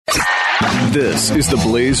This is the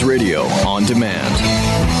Blaze Radio on demand.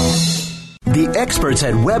 The experts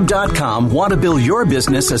at Web.com want to build your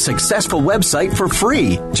business a successful website for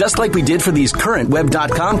free, just like we did for these current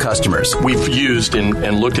Web.com customers. We've used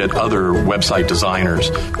and looked at other website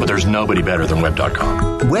designers, but there's nobody better than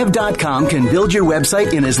Web.com. Web.com can build your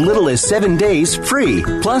website in as little as 7 days free.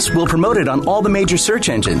 Plus, we'll promote it on all the major search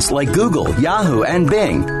engines like Google, Yahoo, and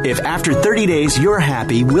Bing. If after 30 days you're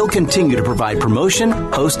happy, we'll continue to provide promotion,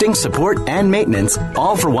 hosting, support, and maintenance,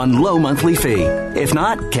 all for one low monthly fee. If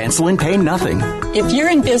not, cancel and pay nothing. If you're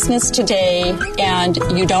in business today and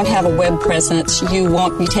you don't have a web presence, you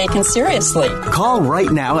won't be taken seriously. Call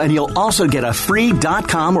right now and you'll also get a free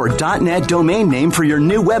 .com or .net domain name for your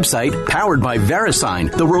new website powered by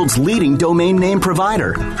VeriSign, the world's leading domain name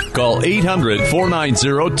provider. Call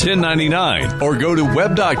 800-490-1099 or go to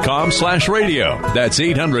web.com/radio. That's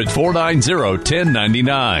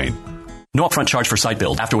 800-490-1099. No upfront charge for site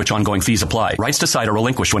build, after which ongoing fees apply. Rights to site are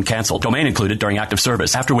relinquished when canceled. Domain included during active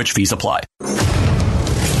service, after which fees apply.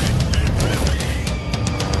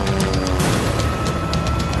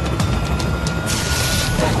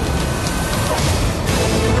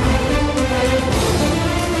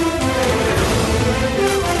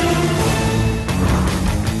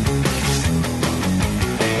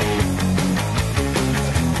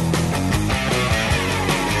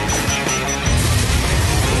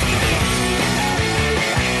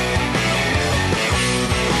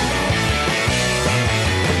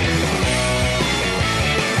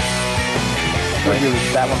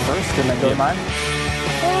 That one first, and then go to mine?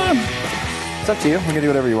 It's up to you. We can do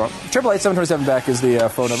whatever you want. 888-727-BECK is the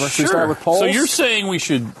phone number. Should we start with polls? So you're saying we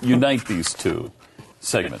should unite these two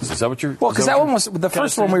segments. Is that what you're... Well, because that one was... The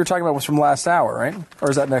first one we were talking about was from last hour, right? Or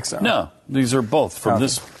is that next hour? No, these are both from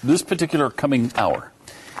this particular coming hour.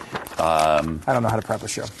 I don't know how to prep a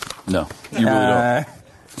show. No, you really don't.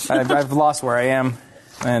 I've lost where I am.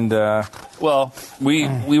 And well,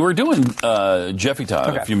 we were doing Jeffy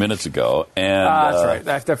Time a few minutes ago, and that's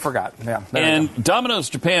right. I forgot. Yeah. And Domino's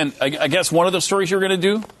Japan. I guess one of the stories you're going to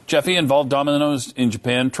do, Jeffy, involved Domino's in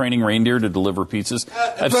Japan training reindeer to deliver pizzas.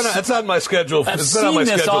 It's on my schedule. It's been on my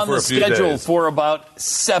schedule for about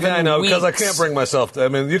 7 weeks. I know, because I can't bring myself to. I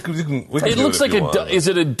mean, we can it do looks it like is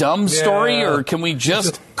it a dumb story, or can we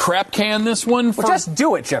just crap can this one? Well, just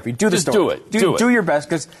do it, Jeffy. Do the story. Do it. Do your best,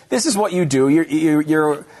 because this is what you do.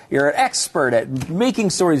 You're an expert at making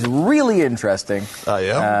stories really interesting. I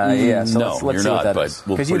am? Yeah, so no, let's see what that is.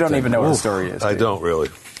 Because you don't even know what the story is. I don't really.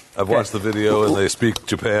 I've watched the video, and they speak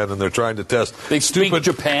Japan, and they're trying to test. They speak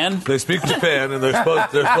Japan? They speak Japan, and they're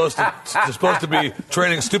supposed to be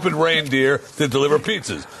training stupid reindeer to deliver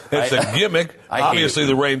pizzas. It's a gimmick. Obviously,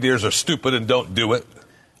 the reindeers are stupid and don't do it.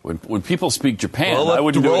 When people speak Japan, well, I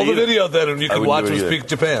wouldn't do it roll either. the video then, and you can watch them speak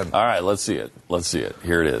Japan. All right, let's see it.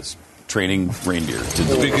 Here it is. Training reindeer to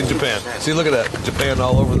speak in Japan. See, look at that. Japan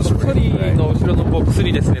all over the screen. の後ろのボックス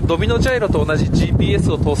にですね、ドミノジャイロと同じ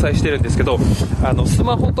GPS を搭載してるんですけど、ス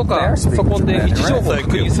マホとかパソコンで位置情報を確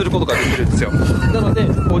認することができるんですよ。なので、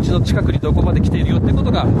お家の近くにどこまで来ているよってこ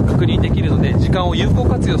とが確認できるので、時間を有効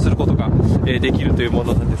活用することができるというも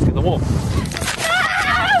のなんですけども。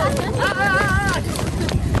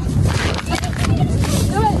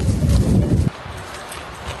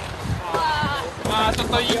ちょっ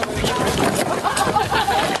といいよ。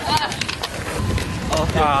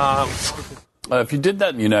If you did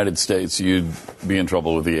that in the United States, you'd be in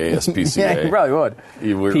trouble with the ASPCA. Yeah, you probably would.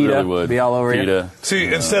 You PETA really would. Be all over you. See,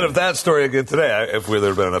 instead of that story again today, if there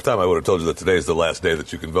had been enough time, I would have told you that today is the last day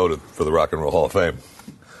that you can vote for the Rock and Roll Hall of Fame.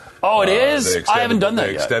 Oh, it is? I haven't done that yet.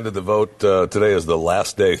 They yet. extended the vote. Today is the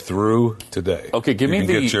last day through today. Okay, give me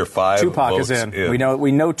get your 5 Tupac votes is in.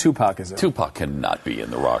 We know Tupac is in. Tupac cannot be in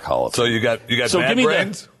the Rock Hall of Fame. So you got Bad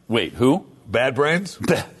Brains? Wait, who? Bad Brains?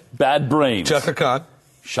 Bad Brains. Chaka Khan.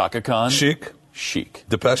 Shaka Khan. Chic.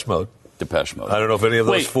 Depeche Mode. I don't know if any of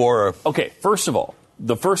those four are... Okay, first of all,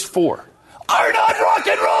 the first 4 are not rock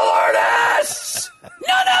and roll artists! None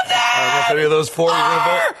of them! I don't know if any of those 4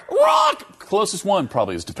 are rock! Closest one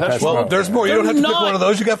probably is Depeche Mode. Well, there's more. You don't have to pick one of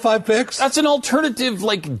those. You got 5 picks. That's an alternative,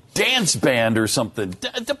 dance band or something.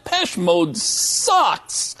 Depeche Mode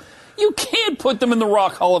sucks. You can't put them in the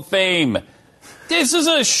Rock Hall of Fame. This is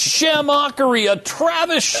a shamockery, a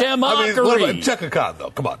Travis shamockery. What about Chaka Khan, though?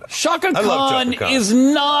 Come on. Shaka Khan is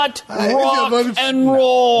not rock and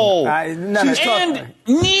roll. And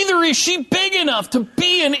neither is she big enough to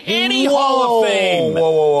be in any Hall of Fame.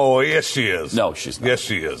 Whoa. Yes, she is. No, she's not. Yes,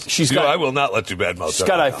 she is. I will not let you badmouth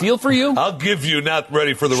Scott, I feel for you. I'll give you not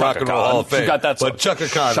ready for the Rock and Roll Hall of Fame. She got that. But Chaka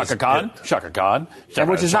Khan. Shaka Khan.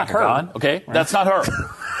 Which is not her. Okay, that's not her.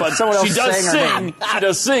 But someone else she does sang her name. sing. She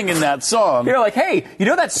does sing in that song. You're like, hey, you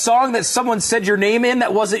know that song that someone said your name in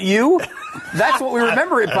that wasn't you? That's what we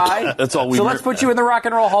remember it by. That's all we So let's put you in the Rock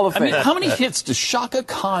and Roll Hall of Fame. I mean, how many hits does Shaka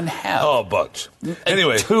Khan have? Oh, a bunch.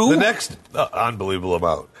 Anyway, 2? the next unbelievable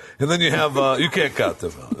amount. And then you have, you can't count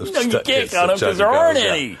them. No, you can't count them because there aren't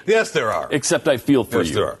any. Yes, there are. Except I feel for you.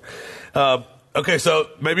 Yes, there are. Okay, so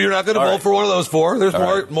maybe you're not going to vote for one of those 4.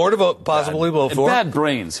 There's more to vote, possibly vote for. Bad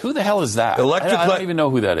Brains. Who the hell is that? I don't even know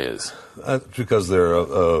who that is. Because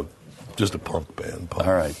they're just a punk band.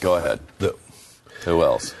 All right, go ahead. Who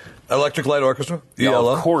else? Electric Light Orchestra, ELO. No,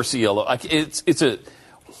 of course, ELO.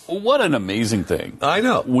 What an amazing thing. I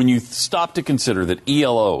know. When you stop to consider that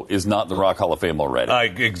ELO is not in the Rock Hall of Fame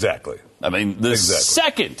already. Exactly. I mean, the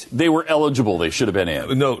second they were eligible, they should have been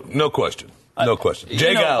in. No question. No question.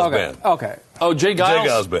 Jay Giles Band. Okay. Oh, Jay Giles? Jay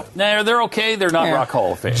Giles Band. Nah, they're okay. They're not Rock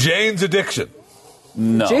Hall of Fame. Jane's Addiction.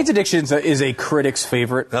 No. Jane's Addiction is a critic's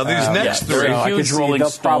favorite. Now, these next 3,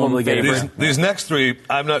 they'll probably get it. These next 3,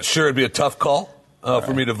 I'm not sure it'd be a tough call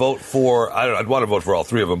for me to vote for. I'd want to vote for all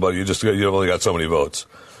 3 of them, but you've only got so many votes.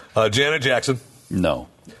 Janet Jackson. No.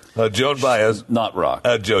 Joan Baez. Not rock.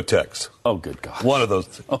 Joe Tex. Oh, good God. One of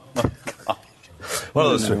those. Oh, my God. One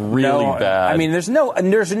of those 3. Really bad. I mean, there's no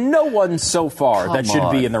one so far that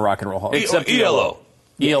should be in the Rock and Roll Hall. Except ELO.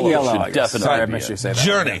 ELO should definitely Sorry, I be missed you in. say that.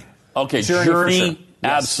 Journey. Okay, Journey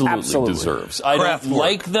absolutely deserves. I don't Kraftwerk.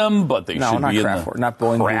 like them, but they should be in Kraftwerk, the... not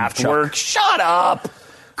Boing Boom Kraftwerk. Chuck. Shut up!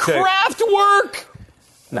 Okay. Kraftwerk!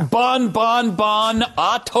 No. Bon,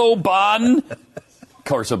 Autobahn. Of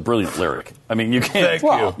course, a brilliant lyric. I mean, you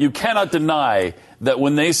can't. You cannot deny that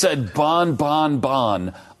when they said Bon,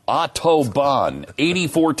 Autobahn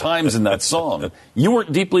 84 times in that song, you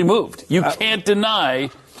weren't deeply moved. You can't deny.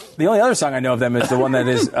 The only other song I know of them is the one that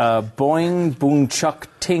is Boing Boom Chuck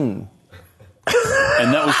Ting.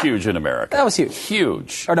 And that was huge in America. That was huge.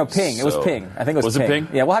 Huge. Or no, Ping. It was Ping. I think it was Ping. Was it Ping?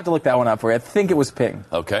 Yeah, we'll have to look that one up for you. I think it was Ping.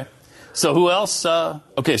 Okay. So who else?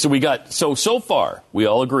 Okay, so we got, so far, we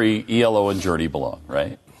all agree ELO and Journey belong,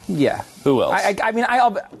 right? Yeah. Who else? I mean,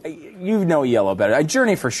 you know ELO better.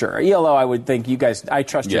 Journey for sure. ELO, I would think you guys, I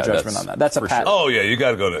trust your judgment on that. That's a pat. Oh, yeah, you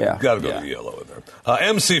got to go to ELO in there.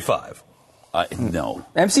 MC5. No.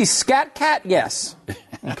 MC Scat Cat, yes.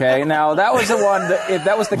 Okay, now that was the one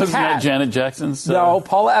that was the Wasn't cat. that Janet Jackson's? No,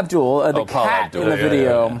 Paula Abdul, the cat Abdul. in the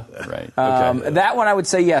video. Yeah. Right. Okay. That one I would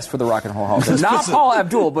say yes for the Rock and Roll Hall. Not Paula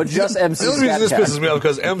Abdul, but just MC The only reason Scat this Cat. pisses me off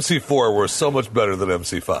because MC4 were so much better than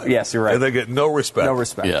MC5. Yes, you're right. And they get no respect. No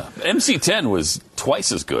respect. Yeah. MC10 was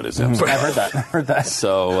twice as good as MC. I heard that.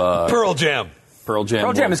 So Pearl Jam. Pearl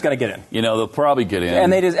Jam is going to get in. You know, they'll probably get in.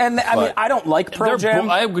 And I mean, I don't like Pearl Jam.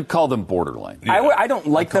 I would call them borderline. Yeah. I don't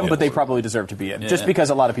like them, but they probably deserve to be in, just because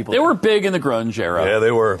a lot of people. They were big in the grunge era. Yeah,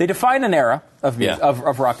 they were. They defined an era of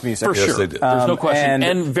rock music. For sure. Yes, they did. There's no question.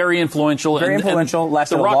 And very influential. Very influential.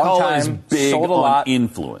 Lasted the a Rock long Hall time. is big sold a on lot.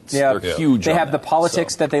 influence. Yeah. They're huge. They on have the that,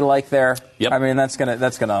 politics that they like there. Yep. I mean, that's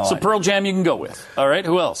gonna. So Pearl Jam you can go with. All right.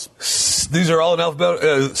 Who else? These are all in alphabet.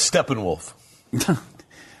 Steppenwolf.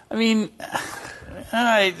 I mean.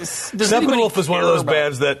 Steppenwolf is one of those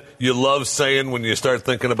bands that you love saying when you start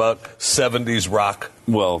thinking about 70s rock.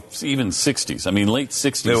 Well, even 60s. I mean, late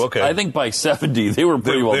 60s. Yeah, okay. I think by 70, they were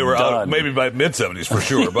pretty well They were done. out, maybe by mid-70s for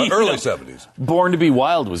sure, but early 70s. Born to be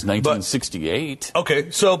Wild was 1968. Okay,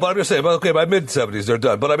 so but I'm just saying, by mid-70s they're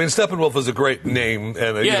done. But I mean, Steppenwolf is a great name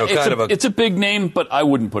and it's a big name, but I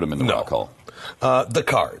wouldn't put him in the Rock Hall. The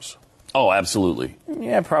Cars. Oh, absolutely.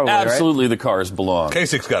 Yeah, probably. Absolutely, the Cars belong.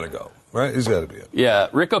 Kasich's got to go. Right? He's got to be it. Yeah,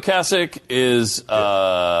 Rick Ocasek is,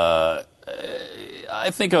 I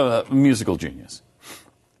think, a musical genius.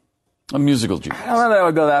 A musical genius. I don't know that I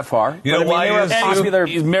would go that far. You know why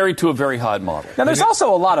he's married to a very hot model. Now, there's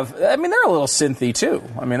also a lot of, I mean, they're a little synthy, too.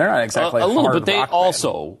 I mean, they're not exactly a little, hard but they rock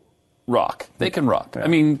also rock. They can rock. Yeah. I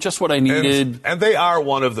mean, just what I needed. And they are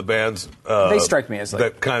one of the bands they strike me as like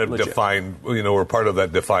that kind of legit. define, were part of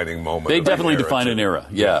that defining moment. They of definitely an era, define too. an era.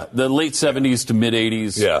 Yeah. The late 70s to mid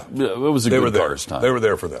 80s. Yeah. It was a good Cars time. They were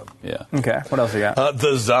there for them. Yeah. Okay. What else you got?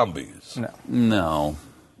 The Zombies. No.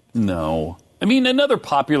 I mean, another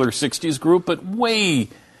popular 60s group, but way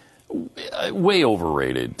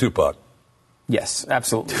overrated. Tupac. Yes,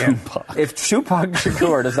 absolutely. Tupac. If Tupac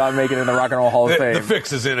Shakur does not make it in the Rock and Roll Hall of Fame, the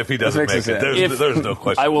fix is in if he doesn't make it. There's no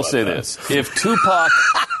question. I will about say that. this: if Tupac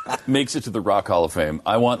makes it to the Rock Hall of Fame,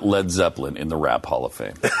 I want Led Zeppelin in the Rap Hall of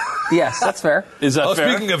Fame. Yes, that's fair. Is that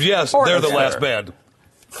fair? Speaking of they're the last band.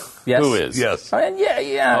 Yes. Who is? Yes.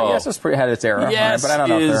 Yes, it's pretty had its era. Yes, but I don't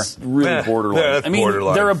know is really borderline. that's I mean,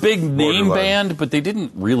 borderline. they're a big name Borderline. band, but they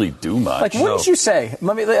didn't really do much. Like, wouldn't you say?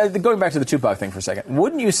 Going back to the Tupac thing for a second.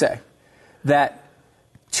 Wouldn't you say that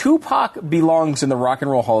Tupac belongs in the Rock and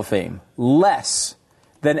Roll Hall of Fame less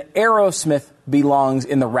than Aerosmith belongs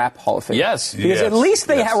in the Rap Hall of Fame. Yes. Because at least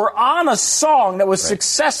they were on a song that was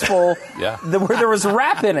successful where there was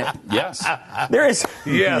rap in it. Yes. There is.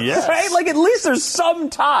 Yes. Right? Like, at least there's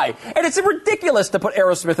some tie. And it's ridiculous to put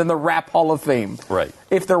Aerosmith in the Rap Hall of Fame. Right.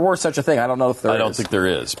 If there were such a thing. I don't know if there is. I don't think there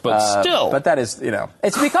is. But still. But that is,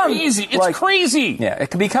 it's become crazy. It's crazy. Yeah,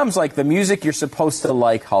 it becomes like the music you're supposed to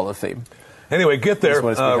like Hall of Fame. Anyway, get there.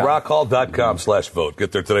 rockhall.com/vote.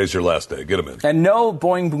 Get there. Today's your last day. Get them in. And no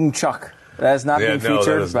Boing Boom Chuck. That has not been featured.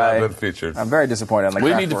 That has not been featured. I'm very disappointed on the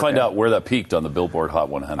We need to find out where that peaked on the Billboard Hot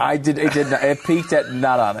 100. It peaked at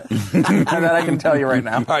not on it. That I can tell you right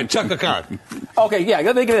now. All right, Chaka Khan. Okay, yeah,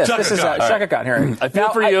 think of this. This is Chaka Khan. Here. I feel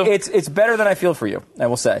for you. It's better than I feel for you, I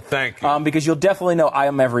will say. Thank you. Because you'll definitely know I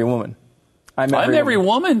Am Every Woman. I'm Every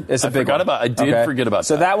Woman. It's a big one. I did forget about that.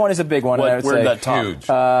 So that one is a big one. Where did that top?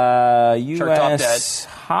 Huge. U.S.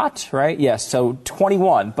 Hot, right? Yes. So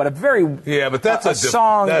 21, but a very but that's a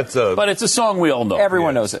song. But it's a song we all know.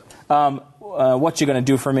 Everyone knows it. What You Gonna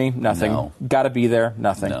Do for Me? Nothing. No. Gotta Be There?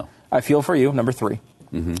 Nothing. No. I Feel for You? Number 3.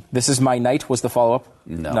 Mm-hmm. This Is My Night was the follow-up.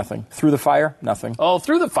 No. Nothing. Through the Fire? Nothing. Oh,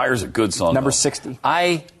 Through the Fire's a good song. Number though. 60.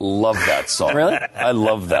 I love that song. Really? I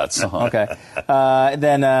love that song. Okay.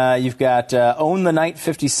 Then you've got Own the Night,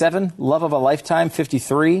 57. Love of a Lifetime,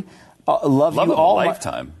 53. Love You of All. a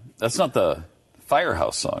Lifetime. That's not the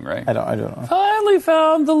Firehouse song, right? I don't know. Finally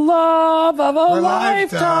found the love of a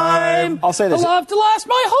lifetime. I'll say this. The love to last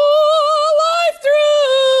my whole life through.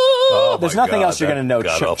 Oh, There's nothing else you're going to know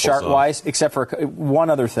chart-wise except for one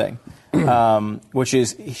other thing, which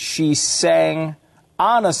is she sang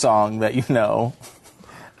on a song that you know,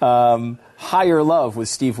 Higher Love with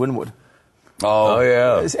Steve Winwood. Oh,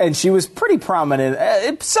 yeah. And she was pretty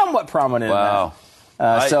prominent, somewhat prominent. Wow.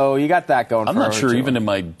 So you got that going for I'm not her, sure too. even in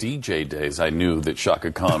my DJ days I knew that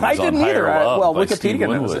Shaka Khan was I on didn't Higher either. Love by Wikipedia Steve knows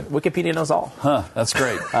Winwood. it. Wikipedia knows all. Huh, that's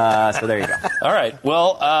great. So there you go. All right.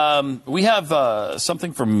 Well, we have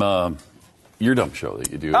something from your dumb show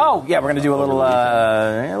that you do. Oh, yeah, we're going to do a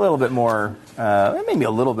little bit more, maybe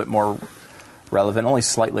a little bit more relevant, only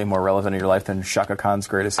slightly more relevant in your life than Shaka Khan's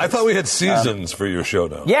greatest hits. I thought we had seasons for your show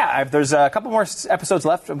now. Yeah, there's a couple more episodes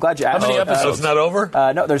left. I'm glad you asked. How many episodes? It's not over?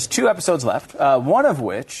 No, there's 2 episodes left. One of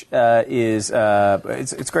which is it's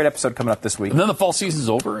a great episode coming up this week. And then the fall season's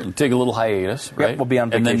over and take a little hiatus, right? Yep, we'll be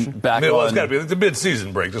on vacation. And then back Well, on. it's got to be the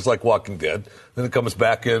mid-season break, just like Walking Dead. Then it comes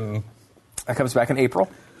back in... That comes back in April.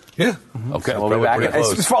 Yeah. Okay. We'll be back.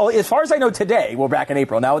 As far as I know today, we're back in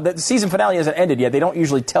April. Now, the season finale hasn't ended yet. They don't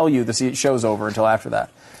usually tell you the show's over until after that.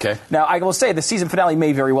 Okay. Now, I will say the season finale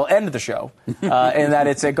may very well end the show, in that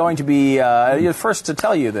it's going to be, first to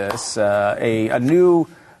tell you this, a new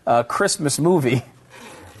Christmas movie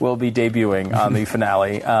will be debuting on the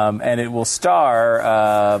finale, and it will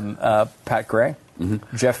star Pat Gray,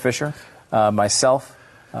 Jeff Fisher, myself,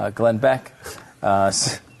 Glenn Beck.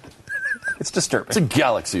 It's disturbing. It's a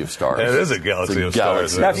galaxy of stars. It is a galaxy of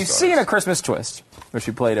stars. Now, if you've seen A Christmas Twist, which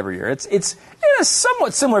we played every year, it's in a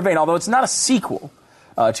somewhat similar vein, although it's not a sequel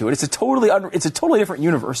to it. It's a totally different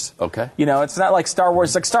universe. Okay. It's not like Star Wars.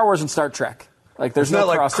 It's like Star Wars and Star Trek. Like there's It's not no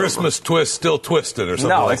like crossover. Christmas Twist, Still Twisted or something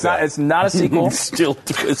No, like it's not. It's not a sequel. Still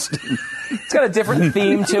twisted. It's got a different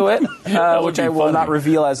theme to it, which I will not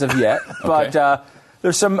reveal as of yet. But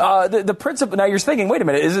there's some the principal. Now you're thinking, wait a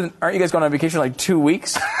minute, aren't you guys going on vacation like 2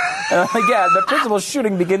 weeks? Yeah, the principal's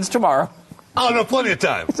shooting begins tomorrow. Oh, no, plenty of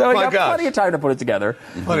time. So we My got gosh. plenty of time to put it together.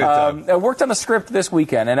 Plenty of time. I worked on the script this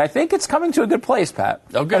weekend, and I think it's coming to a good place, Pat.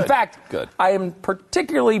 Oh, good. In fact, Good. I am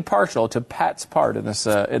particularly partial to Pat's part in this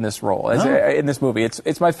role, in this movie.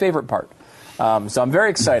 It's my favorite part. So I'm very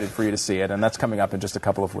excited for you to see it, and that's coming up in just a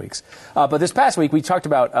couple of weeks. But this past week, we talked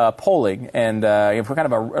about polling, and for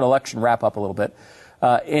kind of an election wrap-up a little bit.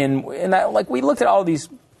 In that, like, we looked at all these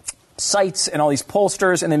sites and all these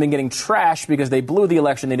pollsters, and they've been getting trashed because they blew the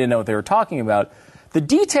election. They didn't know what they were talking about. The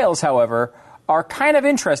details, however, are kind of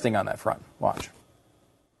interesting on that front. Watch.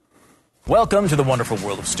 Welcome to the wonderful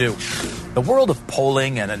world of Stu. The world of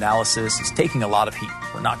polling and analysis is taking a lot of heat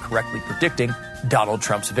for not correctly predicting Donald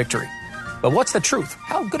Trump's victory. But what's the truth?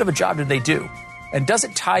 How good of a job did they do? And does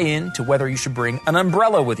it tie in to whether you should bring an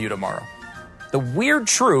umbrella with you tomorrow? The weird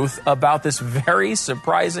truth about this very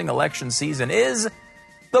surprising election season is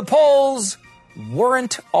the polls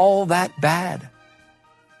weren't all that bad.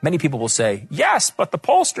 Many people will say, yes, but the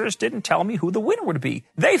pollsters didn't tell me who the winner would be.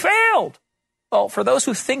 They failed. Well, for those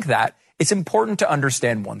who think that, it's important to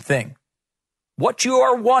understand one thing. What you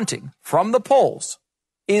are wanting from the polls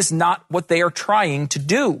is not what they are trying to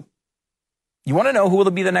do. You want to know who will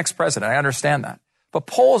be the next president. I understand that. But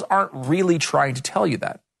polls aren't really trying to tell you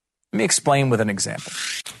that. Let me explain with an example.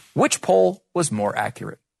 Which poll was more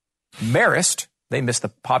accurate? Marist, they missed the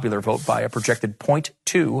popular vote by a projected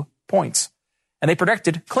 0.2 points, and they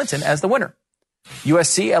predicted Clinton as the winner.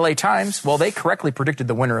 USC LA Times, well, they correctly predicted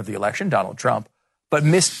the winner of the election, Donald Trump, but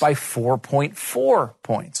missed by 4.4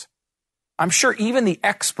 points. I'm sure even the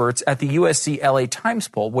experts at the USC LA Times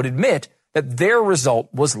poll would admit that their result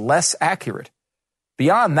was less accurate.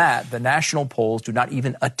 Beyond that, the national polls do not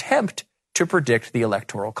even attempt to predict the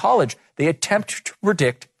Electoral College. They attempt to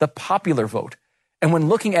predict the popular vote. And when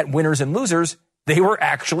looking at winners and losers, they were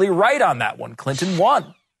actually right on that one. Clinton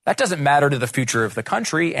won. That doesn't matter to the future of the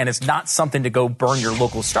country, and it's not something to go burn your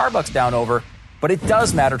local Starbucks down over, but it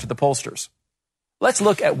does matter to the pollsters. Let's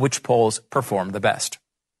look at which polls performed the best.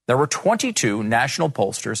 There were 22 national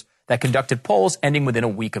pollsters that conducted polls ending within a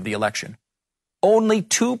week of the election. Only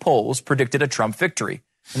 2 polls predicted a Trump victory,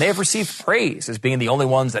 and they have received praise as being the only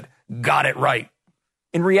ones that got it right.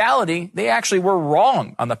 In reality, they actually were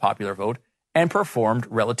wrong on the popular vote and performed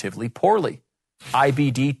relatively poorly.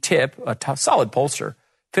 IBD Tip, a solid pollster,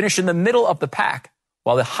 finished in the middle of the pack,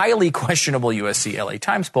 while the highly questionable USC LA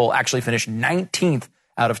Times poll actually finished 19th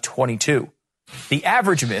out of 22. The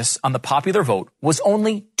average miss on the popular vote was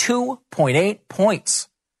only 2.8 points,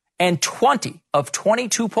 and 20 of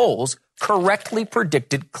 22 polls correctly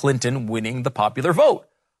predicted Clinton winning the popular vote.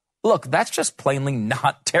 Look, that's just plainly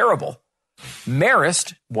not terrible.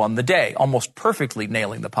 Marist won the day, almost perfectly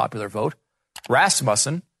nailing the popular vote.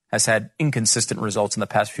 Rasmussen has had inconsistent results in the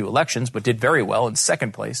past few elections, but did very well in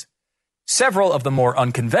second place. Several of the more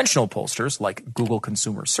unconventional pollsters, like Google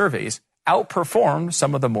Consumer Surveys, outperformed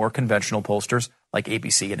some of the more conventional pollsters, like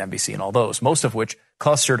ABC and NBC and all those, most of which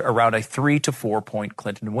clustered around a 3 to 4 point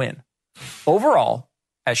Clinton win. Overall,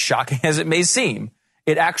 as shocking as it may seem,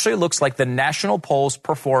 it actually looks like the national polls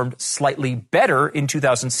performed slightly better in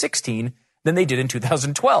 2016 than they did in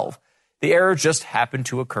 2012. The error just happened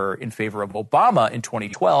to occur in favor of Obama in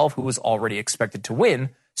 2012, who was already expected to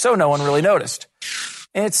win, so no one really noticed.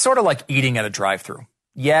 And it's sort of like eating at a drive-thru.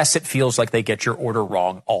 Yes, it feels like they get your order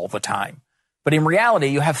wrong all the time. But in reality,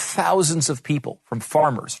 you have thousands of people, from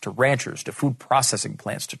farmers to ranchers to food processing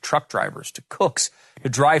plants to truck drivers to cooks to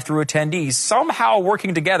drive-thru attendees, somehow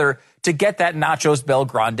working together to get that Nachos Bel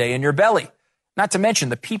Grande in your belly. Not to mention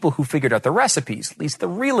the people who figured out the recipes, leased the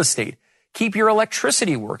real estate, keep your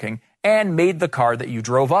electricity working, and made the car that you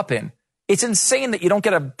drove up in. It's insane that you don't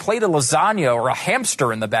get a plate of lasagna or a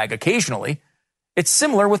hamster in the bag occasionally. It's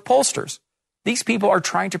similar with pollsters. These people are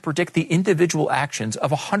trying to predict the individual actions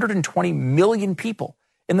of 120 million people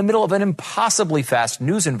in the middle of an impossibly fast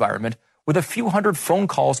news environment with a few hundred phone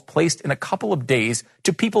calls placed in a couple of days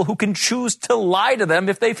to people who can choose to lie to them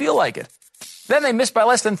if they feel like it. Then they miss by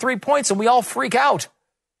less than 3 points and we all freak out.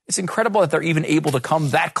 It's incredible that they're even able to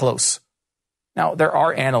come that close. Now, there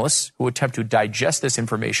are analysts who attempt to digest this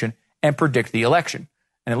information and predict the election.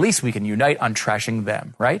 And at least we can unite on trashing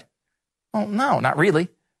them, right? Well, no, not really.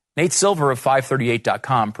 Nate Silver of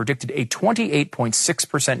 538.com predicted a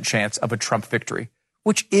 28.6% chance of a Trump victory,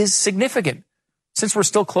 which is significant. Since we're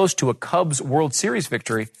still close to a Cubs World Series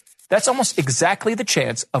victory, that's almost exactly the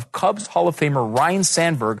chance of Cubs Hall of Famer Ryne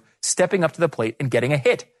Sandberg stepping up to the plate and getting a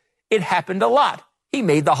hit. It happened a lot. He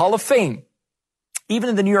made the Hall of Fame. Even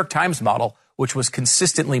in the New York Times model, which was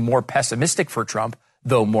consistently more pessimistic for Trump,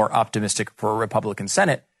 though more optimistic for a Republican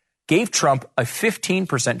Senate, gave Trump a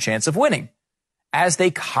 15% chance of winning. As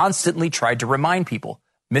they constantly tried to remind people,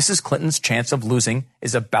 Mrs. Clinton's chance of losing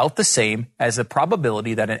is about the same as the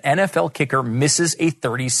probability that an NFL kicker misses a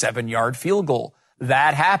 37-yard field goal.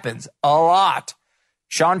 That happens a lot.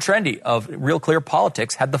 Sean Trendy of Real Clear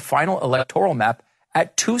Politics had the final electoral map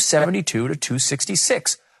at 272 to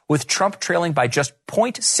 266, with Trump trailing by just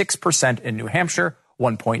 0.6% in New Hampshire,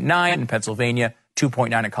 1.9 in Pennsylvania,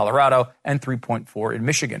 2.9 in Colorado, and 3.4 in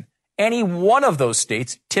Michigan. Any one of those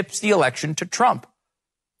states tips the election to Trump.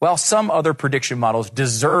 While some other prediction models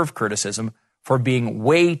deserve criticism for being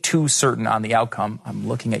way too certain on the outcome, I'm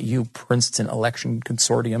looking at you, Princeton Election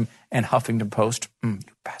Consortium and Huffington Post, you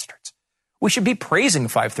bastards. We should be praising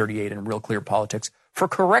 538 and Real Clear Politics for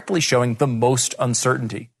correctly showing the most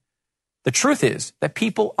uncertainty. The truth is that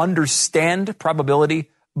people understand probability,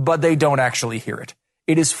 but they don't actually hear it.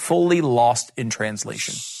 It is fully lost in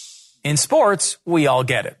translation. In sports, we all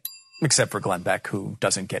get it. Except for Glenn Beck, who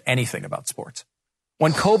doesn't get anything about sports.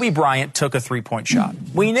 When Kobe Bryant took a three-point shot,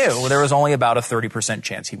 we knew there was only about a 30%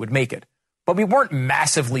 chance he would make it. But we weren't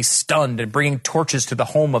massively stunned and bringing torches to the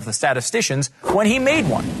home of the statisticians when he made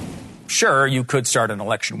one. Sure, you could start an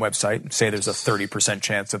election website and say there's a 30%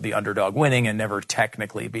 chance of the underdog winning and never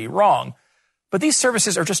technically be wrong. But these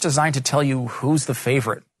services are just designed to tell you who's the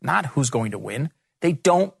favorite, not who's going to win. They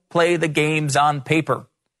don't play the games on paper,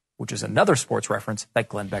 which is another sports reference that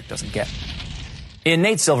Glenn Beck doesn't get. In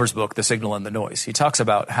Nate Silver's book, The Signal and the Noise, he talks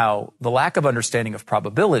about how the lack of understanding of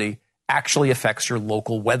probability actually affects your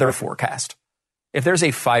local weather forecast. If there's a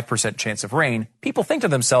 5% chance of rain, people think to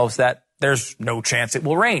themselves that there's no chance it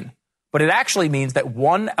will rain. But it actually means that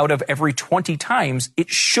 1 out of every 20 times it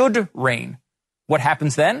should rain. What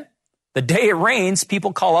happens then? The day it rains,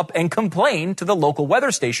 people call up and complain to the local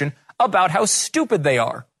weather station about how stupid they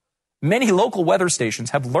are. Many local weather stations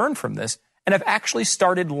have learned from this and have actually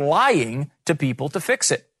started lying to people to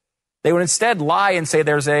fix it. They would instead lie and say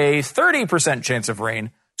there's a 30% chance of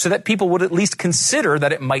rain so that people would at least consider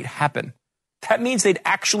that it might happen. That means they'd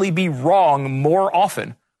actually be wrong more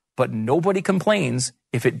often, but nobody complains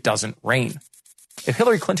if it doesn't rain. If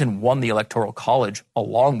Hillary Clinton won the Electoral College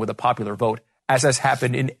along with a popular vote, as has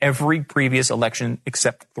happened in every previous election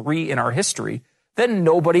except 3 in our history, then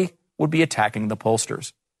nobody would be attacking the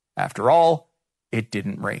pollsters. After all, it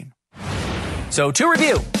didn't rain. So to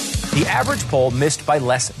review, the average poll missed by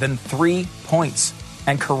less than 3 points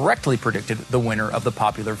and correctly predicted the winner of the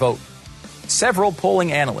popular vote. Several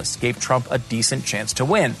polling analysts gave Trump a decent chance to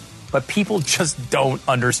win, but people just don't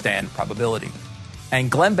understand probability. And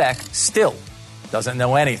Glenn Beck still doesn't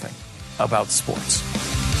know anything about sports.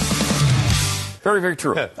 Very, very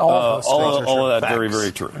true. All of that, very,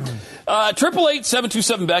 very true.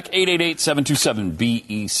 888-727-BECK,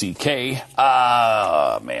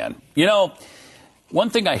 888-727-BECK. Man. You know, one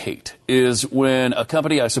thing I hate is when a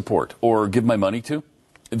company I support or give my money to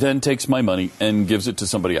then takes my money and gives it to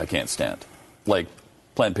somebody I can't stand, like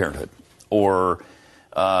Planned Parenthood or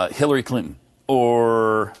Hillary Clinton.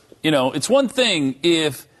 Or, you know, it's one thing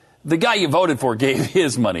if the guy you voted for gave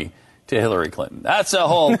his money to Hillary Clinton. That's a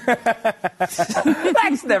whole...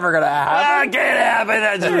 That's never going to happen. That can't happen.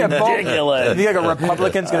 That's ridiculous. You think a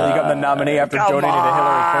Republican's going to become the nominee after donating to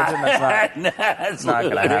Hillary Clinton? That's not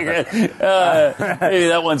going to happen. Maybe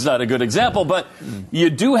that one's not a good example, but you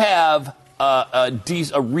do have a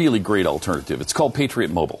really great alternative. It's called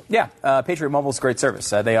Patriot Mobile. Yeah, Patriot Mobile is a great service.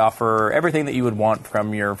 They offer everything that you would want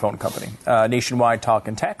from your phone company. Nationwide talk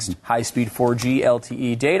and text, high-speed 4G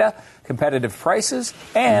LTE data, competitive prices,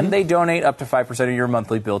 and they donate up to 5% of your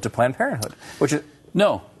monthly bill to Planned Parenthood, which is...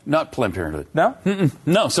 No, not Planned Parenthood. No?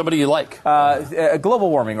 No, somebody you like. A global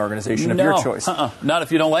warming organization of your choice. Not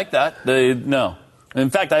if you don't like that. No. In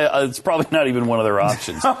fact, it's probably not even one of their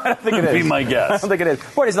options. No, I don't think it is. Be my guess. I don't think it is.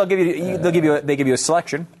 Point is, they give you a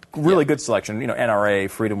selection, really good selection. You know, NRA,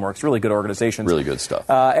 FreedomWorks, really good organizations, really good stuff.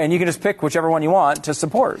 And you can just pick whichever one you want to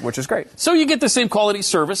support, which is great. So you get the same quality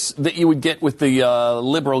service that you would get with the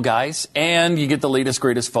liberal guys, and you get the latest,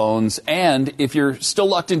 greatest phones. And if you're still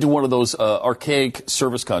locked into one of those archaic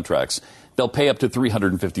service contracts, they'll pay up to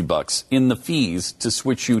 $350 in the fees to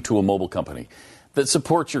switch you to a mobile company that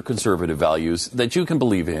supports your conservative values, that you can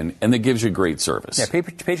believe in, and that gives you great service. Yeah,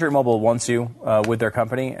 Patriot Mobile wants you with their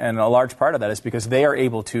company, and a large part of that is because they are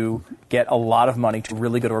able to get a lot of money to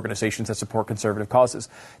really good organizations that support conservative causes.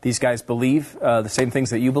 These guys believe the same things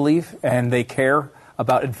that you believe, and they care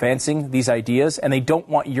about advancing these ideas, and they don't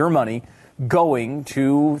want your money going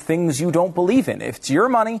to things you don't believe in. If it's your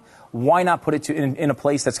money, why not put it in a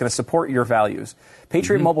place that's going to support your values?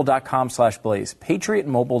 PatriotMobile.com/Blaze.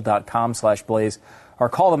 PatriotMobile.com/Blaze. Or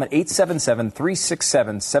call them at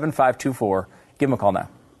 877-367-7524. Give them a call now.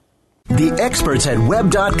 The experts at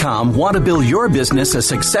Web.com want to build your business a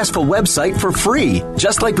successful website for free,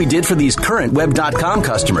 just like we did for these current Web.com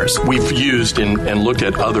customers. We've used and looked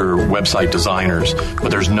at other website designers, but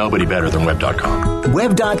there's nobody better than Web.com.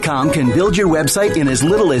 Web.com can build your website in as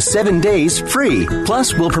little as 7 days free.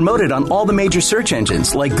 Plus, we'll promote it on all the major search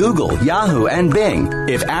engines like Google, Yahoo, and Bing.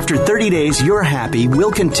 If after 30 days you're happy,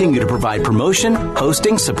 we'll continue to provide promotion,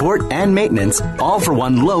 hosting, support, and maintenance, all for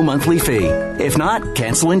one low monthly fee. If not,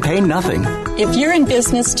 cancel and pay nothing. If you're in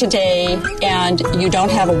business today and you don't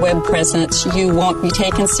have a web presence, you won't be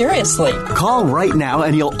taken seriously. Call right now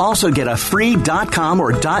and you'll also get a free .com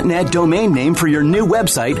or .net domain name for your new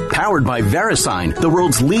website powered by VeriSign, the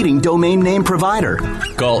world's leading domain name provider.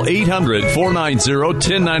 Call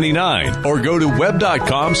 800-490-1099 or go to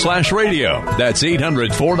web.com/radio. That's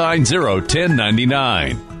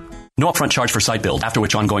 800-490-1099. No upfront charge for site build, after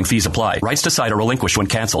which ongoing fees apply. Rights to site are relinquished when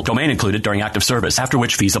canceled. Domain included during active service, after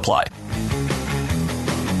which fees apply.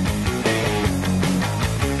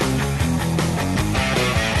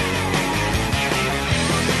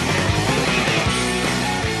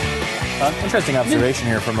 Interesting observation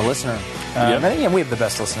here from a listener. And again, we have the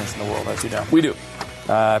best listeners in the world, as you know. We do.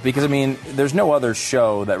 Because, I mean, there's no other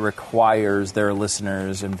show that requires their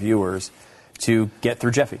listeners and viewers to get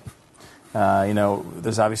through Jeffy.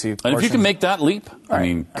 There's obviously... And if you can make that leap,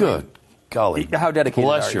 good golly. How dedicated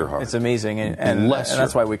Bless are your you? heart. It's amazing, and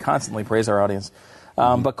that's why we constantly praise our audience.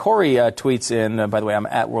 But Corey tweets in, by the way, I'm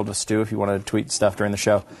at World of Stew if you want to tweet stuff during the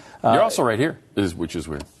show. You're also right here, which is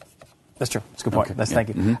weird. That's true. That's a good point. Okay.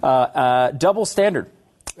 Thank you. Double standard.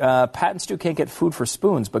 Pat and Stu can't get food for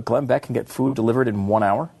spoons, but Glenn Beck can get food delivered in 1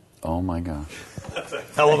 hour. Oh, my gosh. That's a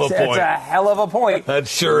hell of a point. It's a hell of a point. That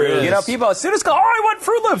sure is. People, as soon as go, I want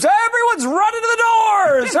Fruit Loops. Everyone's running to the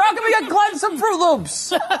doors. How can we get Glenn some Fruit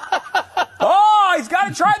Loops? He's got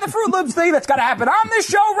to try the Fruit Loops thing. That's got to happen on this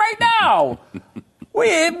show right now.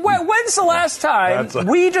 When's the last time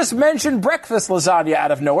we just mentioned breakfast lasagna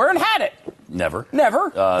out of nowhere and had it? Never.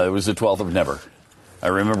 It was the 12th of never. I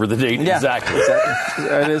remember the date exactly.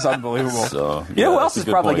 It is unbelievable. So, who else is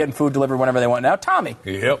probably getting food delivered whenever they want now? Tommy.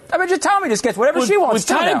 Yep. I bet you Tommy just gets whatever she wants. With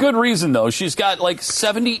kind of good reason, though. She's got like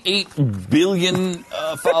 78 billion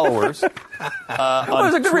followers.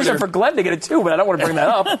 There's a good reason for Glenn to get it too, but I don't want to bring that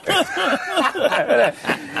up.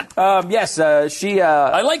 She.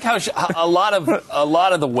 I like how a lot of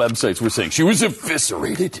the websites were saying she was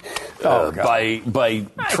eviscerated by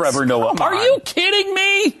Trevor Noah. Are you kidding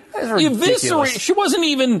me? Eviscerated. She wasn't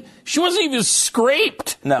even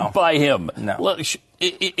scraped by him. No.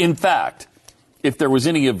 In fact, if there was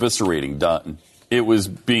any eviscerating done, it was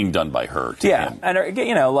being done by her to him.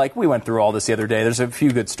 And like we went through all this the other day. There's a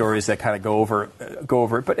few good stories that kind of go over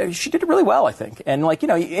it, but she did it really well, I think. And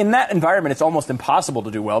in that environment, it's almost impossible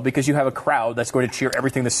to do well because you have a crowd that's going to cheer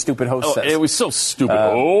everything the stupid host says. It was so stupid.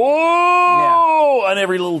 On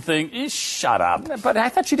every little thing. Shut up. But I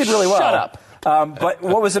thought she did really well. Shut up. But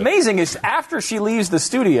what was amazing is after she leaves the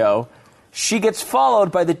studio, she gets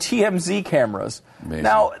followed by the TMZ cameras. Amazing.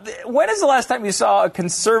 Now, when is the last time you saw a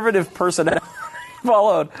conservative person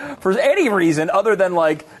followed for any reason other than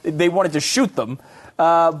like they wanted to shoot them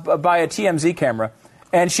by a TMZ camera?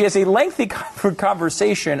 And she has a lengthy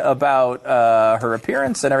conversation about her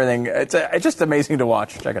appearance and everything. It's just amazing to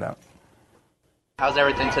watch. Check it out. How's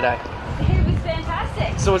everything today? It was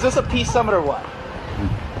fantastic. So is this a peace summit or what?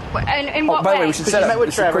 And what by the way, way? we should set up.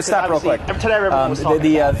 Stop real quick.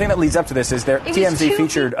 The thing that leads up to this is TMZ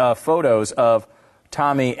featured photos of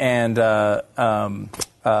Tommy and Trevor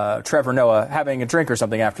Noah having a drink or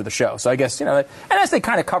something after the show. So I guess, and as they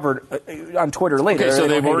kind of covered on Twitter later. Okay, so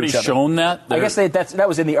they've already shown that? I guess that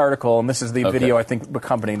was in the article, and this is the video, I think,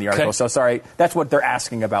 accompanying the article. Okay. So sorry, that's what they're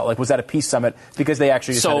asking about. Like, was that a peace summit? Because they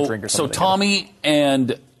actually just had a drink or something. So Tommy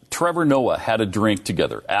and Trevor Noah had a drink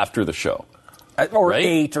together after the show. Or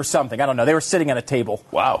ate or something. I don't know. They were sitting at a table.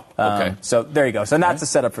 Wow. Okay. So there you go. So that's the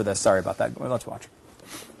setup for this. Sorry about that. Let's watch.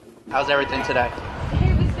 How's everything today?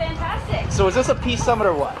 It was fantastic. So is this a peace summit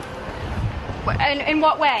or what? In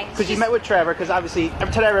what way? Because you met with Trevor, because obviously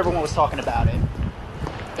today everyone was talking about it.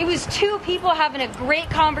 It was two people having a great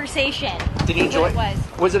conversation. Did you enjoy it?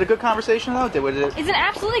 Was it a good conversation, though? It's an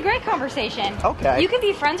absolutely great conversation. Okay. You can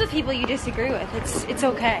be friends with people you disagree with. It's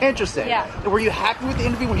okay. Interesting. Yeah. Were you happy with the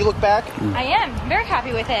interview when you look back? I am. Very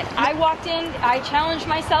happy with it. I walked in, I challenged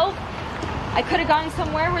myself. I could have gone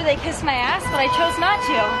somewhere where they kissed my ass, but I chose not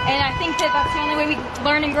to. And I think that's the only way we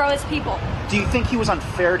learn and grow as people. Do you think he was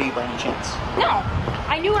unfair to you by any chance? No.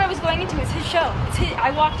 I knew what I was going into. It's his show. I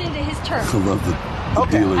walked into his turf. I love the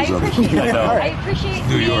dealings of it. I appreciate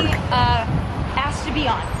being asked to be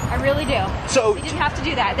on. I really do. So they didn't have to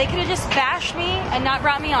do that. They could have just bashed me and not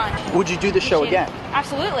brought me on. Would you do the show again?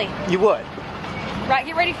 Absolutely. You would? Right,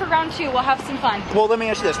 get ready for round 2. We'll have some fun. Well, let me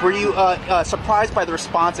ask you this. Were you surprised by the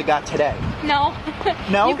response it got today? No.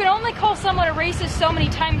 No? You can only call someone a racist so many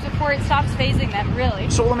times before it stops phasing them, really.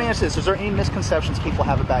 So let me ask you this. Is there any misconceptions people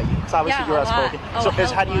have about you? Because obviously you're outspoken.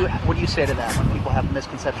 What do you say to that when people have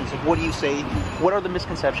misconceptions? Like, what do you say? What are the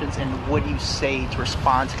misconceptions, and what do you say to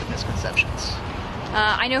respond to the misconceptions?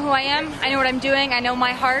 I know who I am. I know what I'm doing. I know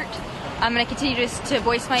my heart. I'm going to continue to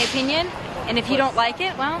voice my opinion. And if you don't like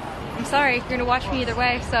it, well, I'm sorry. You're going to watch me either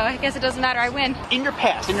way. So I guess it doesn't matter. I win. In your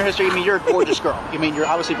past, in your history, you're a gorgeous girl. You're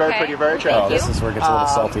obviously very pretty, very attractive. Oh, this is where it gets a little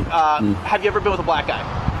salty. Have you ever been with a black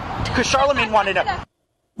guy? Because Charlemagne wanted to know.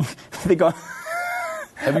 They go...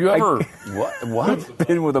 Have you ever what?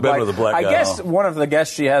 Been with a black guy? I guess one of the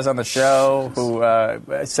guests she has on the show who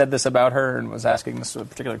said this about her and was asking this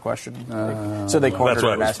particular question. So they cornered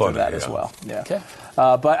her and asked her that as well. Yeah. Okay.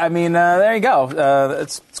 But I mean, there you go.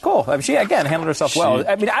 It's cool. I mean, she again handled herself well.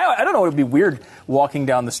 I mean, I don't know. It would be weird walking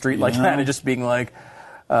down the street like that and just being like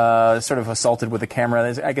sort of assaulted with a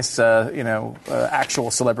camera. I guess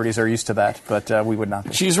actual celebrities are used to that, but we would not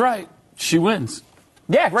be. She's right. She wins.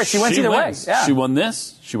 Yeah, right. She wins either way. Yeah. She won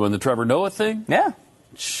this. She won the Trevor Noah thing. Yeah.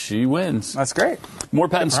 She wins. That's great. More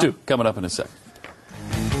Pat and Stu coming up in a sec.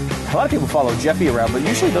 A lot of people follow Jeffy around, but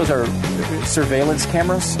usually those are surveillance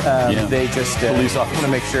cameras. They just police want to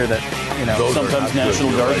make sure that, Those sometimes National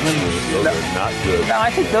Guardsmen. Those are not good. No,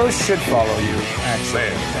 I think those should follow you, actually.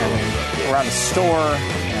 Around the store,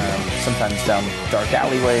 sometimes down dark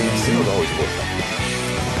alleyways. They don't always work.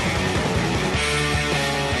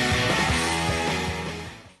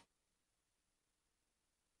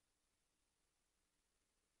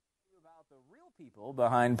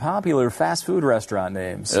 Behind popular fast food restaurant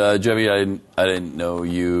names. Jeffy, I didn't know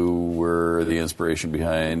you were the inspiration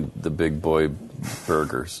behind the Big Boy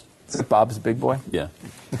Burgers. Is it Bob's Big Boy? Yeah.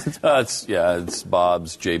 It's Bob's,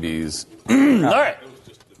 JB's. All right.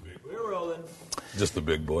 Just the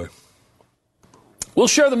Big Boy. We'll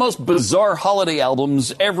share the most bizarre holiday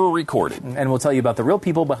albums ever recorded. And we'll tell you about the real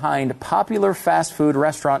people behind popular fast food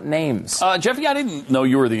restaurant names. Jeffy, I didn't know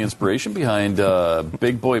you were the inspiration behind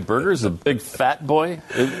Big Boy Burgers, a big fat boy.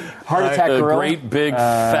 Heart Attack Grill. Great big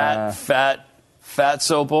fatso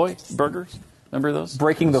boy burgers. Remember those?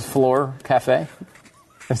 Breaking the Floor Cafe.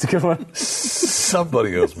 That's a good one.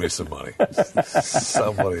 Somebody owes me some money.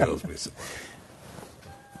 Somebody owes me some money.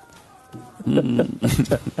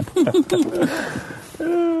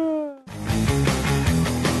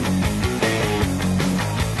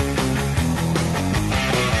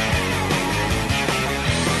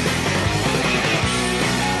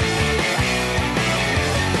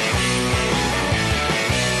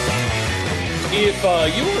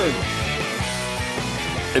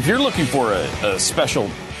 If you're looking for a special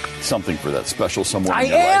something for that special someone, I in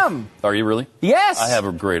your am. life, are you really? Yes. I have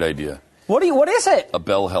a great idea. What is it? A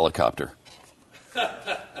Bell helicopter.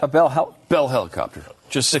 A Bell helicopter.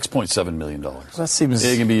 Just $6.7 million. That seems...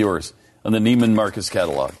 It can be yours on the Neiman Marcus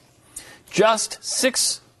catalog. Just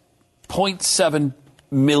 $6.7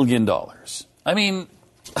 million. I mean,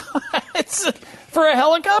 for a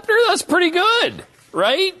helicopter, that's pretty good,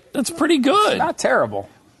 right? That's pretty good. It's not terrible.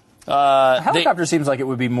 A helicopter seems like it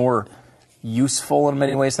would be more useful in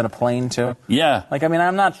many ways than a plane, too. Yeah. Like, I mean,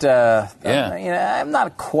 I'm not... I'm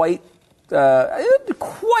not quite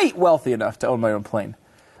wealthy enough to own my own plane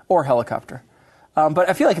or helicopter. But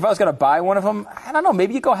I feel like if I was going to buy one of them, I don't know,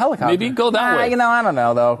 maybe you go helicopter. Maybe you go that way. I don't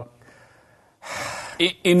know, though.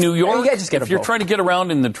 In New York, just get if you're trying to get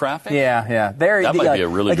around in the traffic, that might be a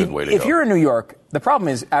really good way to go. If you're in New York, the problem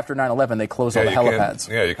is after 9/11, they closed all the helipads.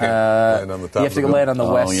 You can't land on the top. You have to land on the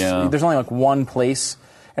west. Yeah. There's only like one place,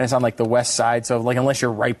 and it's on like the west side. So like unless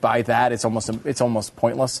you're right by that, it's almost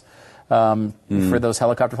pointless for those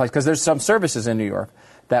helicopter flights, because there's some services in New York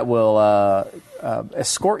that will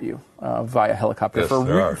escort you via helicopter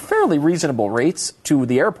for fairly reasonable rates to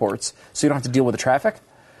the airports, so you don't have to deal with the traffic.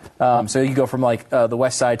 So you go from like the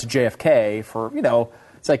west side to JFK for,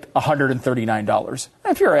 it's like $139.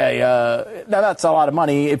 If you're now that's a lot of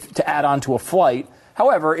money to add on to a flight.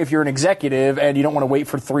 However, if you're an executive and you don't want to wait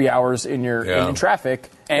for 3 hours in traffic,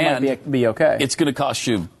 it might be okay. It's going to cost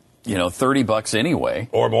you, $30 anyway.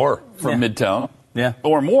 Or more. From Midtown. Yeah.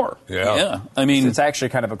 Or more. Yeah. I mean, it's actually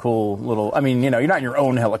kind of a cool little, you're not in your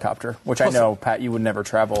own helicopter, which I know, Pat, you would never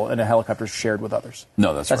travel in a helicopter shared with others.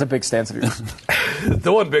 No, that's a big stance of yours.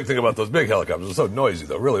 The one big thing about those big helicopters is so noisy,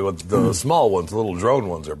 though. Really, the small ones, the little drone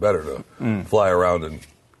ones, are better to fly around and,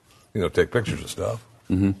 take pictures of stuff.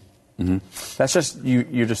 Mm-hmm. Mm-hmm. That's just,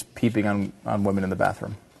 you're just peeping on women in the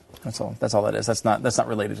bathroom. That's all that is. That's not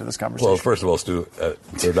related to this conversation. Well, first of all, Stu,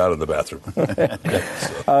 they're not in the bathroom.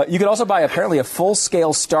 You could also buy apparently a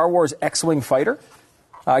full-scale Star Wars X-Wing fighter.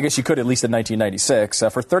 I guess you could, at least in 1996,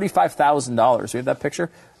 for $35,000. You have that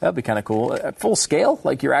picture? That would be kind of cool. At full scale,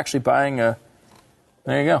 like you're actually buying a...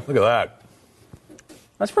 There you go. Look at that.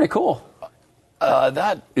 That's pretty cool.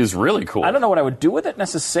 That is really cool. I don't know what I would do with it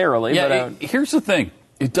necessarily. Yeah, but here's the thing.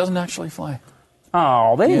 It doesn't actually fly.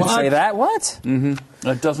 Oh, they didn't say that. What? Mm-hmm.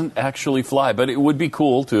 It doesn't actually fly, but it would be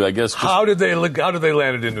cool to, I guess. How did they land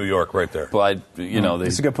it in New York right there? But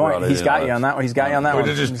that's a good point. He's got you on that one. He's got you on that one.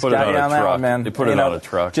 Just put it on a truck, man. They put it on a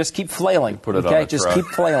truck. Just keep flailing. Put it on a truck. Just keep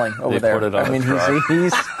flailing over there. Put it on a truck.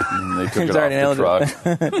 He's they took it off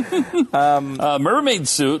the truck. Mermaid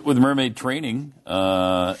suit with mermaid training,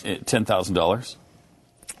 $10,000.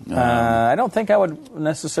 I don't think I would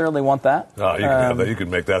necessarily want that. Oh, you can have that. You can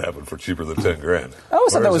make that happen for cheaper than $10,000. I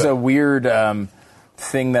always thought that was a weird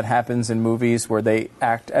thing that happens in movies where they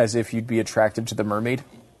act as if you'd be attracted to the mermaid.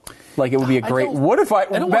 Like it would be a great. What if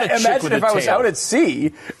imagine if I was out at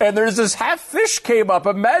sea and there's this half fish came up?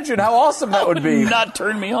 Imagine how awesome that would be. Not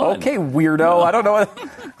turn me on. Okay, weirdo. I don't know.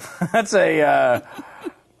 That's a.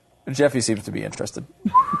 Jeffy seems to be interested.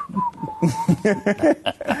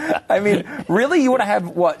 I mean, really, you want to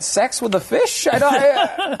have sex with a fish?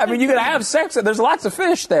 I mean, you can have sex. There's lots of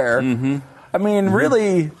fish there. Mm-hmm. I mean,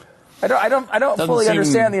 really. I don't Doesn't fully seem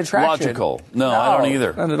understand the attraction. Logical. No, I don't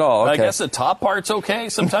either. Not at all. Okay. I guess the top part's okay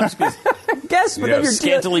sometimes. Guess, but then you're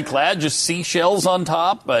scantily clad, just seashells on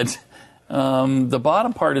top, but the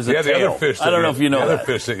bottom part is a tail. The other fish. I don't know if you know the that. other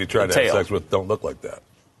fish that you try to have sex with don't look like that.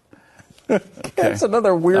 That's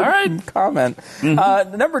another weird comment.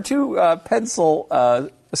 Number 2, pencil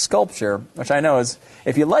sculpture, which I know is,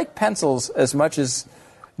 if you like pencils as much as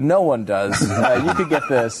no one does, you could get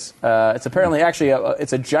this. It's apparently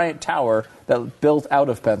it's a giant tower that built out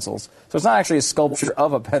of pencils. So it's not actually a sculpture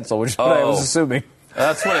of a pencil, which is what I was assuming.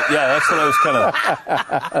 That's what I was kind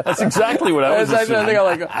of. That's exactly what I was assuming.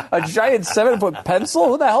 Like a giant 7-foot pencil.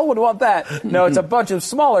 Who the hell would want that? No, it's a bunch of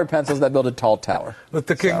smaller pencils that build a tall tower. With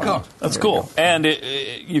the King Kong. That's cool, and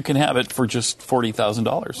you can have it for just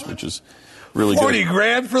 $40,000, which is really good.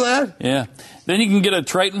 $40,000 for that? Yeah. Then you can get a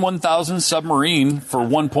Triton 1000 submarine for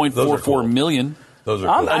 $1.44 million. Those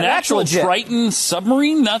are cool. An actual Triton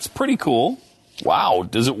submarine. That's pretty cool. Wow.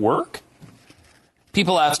 Does it work?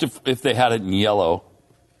 People asked if they had it in yellow.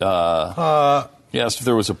 He asked if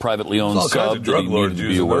there was a privately owned sub that he needed to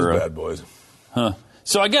be aware of. Bad boys. Huh.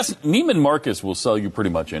 So I guess Neiman Marcus will sell you pretty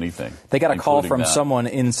much anything. They got a call from someone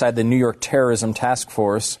inside the New York Terrorism Task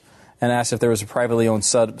Force and asked if there was a privately owned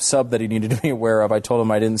sub that he needed to be aware of. I told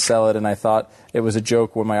him I didn't sell it, and I thought it was a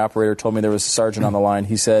joke when my operator told me there was a sergeant on the line.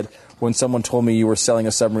 He said, when someone told me you were selling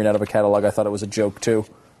a submarine out of a catalog, I thought it was a joke, too.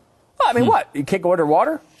 Well, I mean, what? You can't go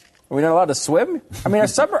underwater? Are we not allowed to swim? I mean, our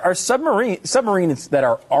submarines that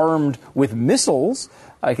are armed with missiles,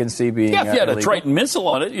 I can see being if you had illegal. a Triton missile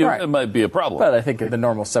on it, it might be a problem. But I think the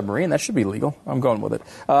normal submarine, that should be legal. I'm going with it.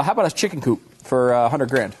 How about a chicken coop for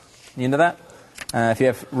 $100,000? You into that? If you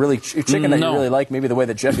have really chicken that you really like, maybe the way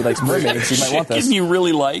that Jeffy likes mermaids, you might want this. Chicken you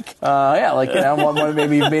really like? Yeah, like, one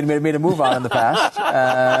maybe you've made a move on in the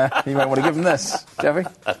past. You might want to give him this, Jeffy.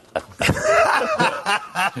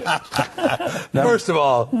 No? First of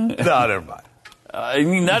all, no, never mind. I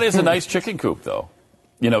mean, that is a nice chicken coop, though.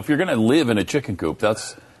 You know, if you're going to live in a chicken coop,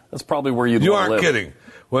 that's probably where you'd want to live. You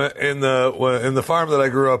aren't kidding. In the farm that I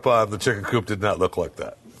grew up on, the chicken coop did not look like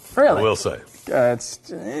that. Really? I will say.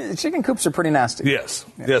 Chicken coops are pretty nasty. Yes.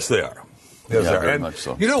 Yes, they are. Yes, they are. Very and much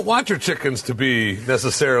so. You don't want your chickens to be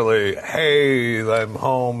necessarily, hey, I'm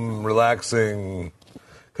home relaxing,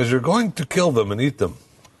 because you're going to kill them and eat them.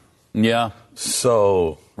 Yeah.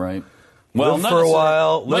 So. Right. Live for a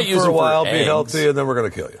while, be healthy, and then we're going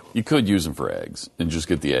to kill you. You could use them for eggs and just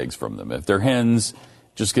get the eggs from them. If they're hens,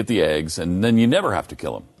 just get the eggs, and then you never have to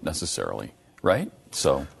kill them necessarily, right?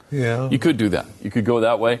 So you could do that. You could go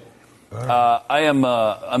that way. Right.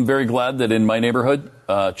 I'm very glad that in my neighborhood,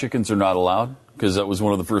 chickens are not allowed, because that was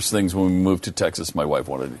one of the first things when we moved to Texas. My wife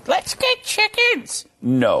wanted, let's get chickens.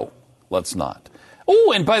 No, let's not.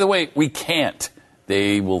 Oh, and by the way, we can't.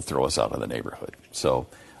 They will throw us out of the neighborhood. So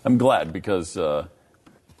I'm glad, because you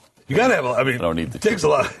got to have. I don't need it takes a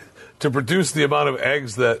lot to produce the amount of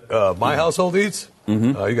eggs that my household eats.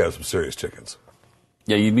 You got to have some serious chickens.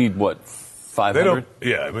 Yeah, you need what, 500?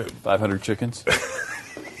 Yeah, I mean, 500 chickens.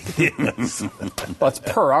 Yes. Well, that's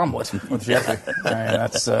per omelet with Jeffrey.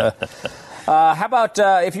 That's. How about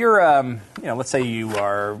if you're, let's say you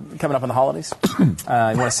are coming up on the holidays, you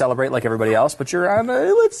want to celebrate like everybody else, but you're on,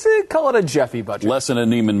 let's call it a Jeffy budget. Less than a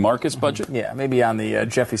Neiman Marcus budget? Yeah, maybe on the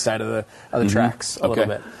Jeffy side of the tracks a little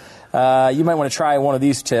bit. You might want to try one of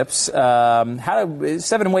these tips.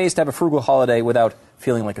 7 ways to have a frugal holiday without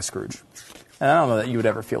feeling like a Scrooge. And I don't know that you would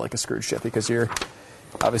ever feel like a Scrooge, Jeffy, because you're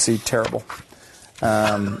obviously terrible.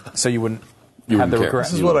 So you wouldn't have the regret.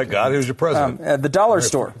 This is what I got. Here's your present. The dollar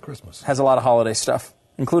store has a lot of holiday stuff,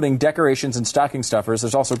 including decorations and stocking stuffers.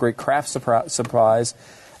 There's also great craft supplies,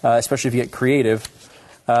 especially if you get creative.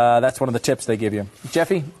 That's one of the tips they give you.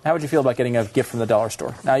 Jeffy, how would you feel about getting a gift from the dollar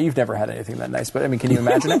store? Now, you've never had anything that nice, but, I mean, can you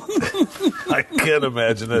imagine it? I can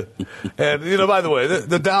imagine it. And, by the way,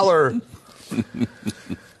 the dollar...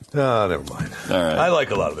 Oh, never mind. All right. I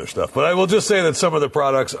like a lot of their stuff, but I will just say that some of the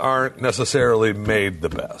products aren't necessarily made the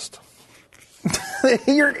best.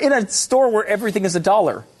 You're in a store where everything is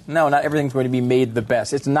 $1. No, not everything's going to be made the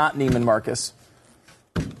best. It's not Neiman Marcus.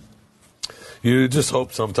 You just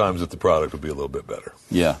hope sometimes that the product would be a little bit better.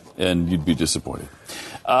 Yeah, and you'd be disappointed.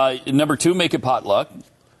 Number 2, make it potluck.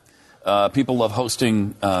 People love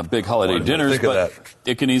hosting big holiday dinners, but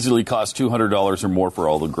it can easily cost $200 or more for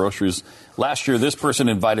all the groceries. Last year, this person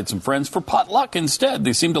invited some friends for potluck instead.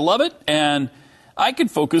 They seemed to love it, and I could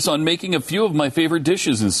focus on making a few of my favorite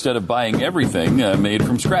dishes instead of buying everything made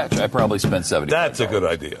from scratch. I probably spent $70. That's a good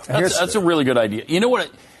idea. That's a really good idea. You know what?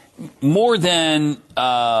 More than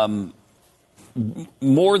the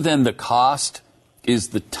cost is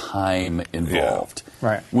the time involved. Yeah.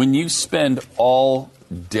 Right. When you spend all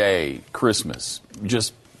day, Christmas,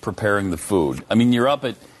 just preparing the food. I mean, you're up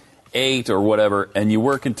at 8 or whatever, and you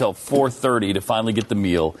work until 4:30 to finally get the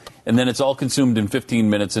meal, and then it's all consumed in 15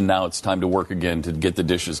 minutes, and now it's time to work again to get the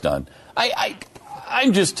dishes done.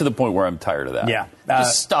 I'm just to the point where I'm tired of that. Yeah.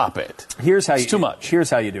 Just stop it. It's too much. Here's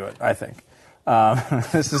how you do it, I think.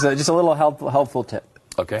 This is just a little helpful tip.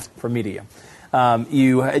 Okay. From me to you.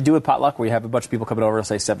 You do a potluck where you have a bunch of people coming over,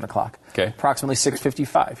 say 7 o'clock. Okay. Approximately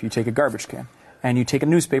 6:55, you take a garbage can. And you take a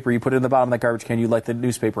newspaper, you put it in the bottom of that garbage can, you light the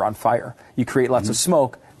newspaper on fire. You create lots of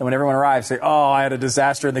smoke, and when everyone arrives, say, oh, I had a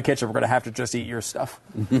disaster in the kitchen, we're going to have to just eat your stuff.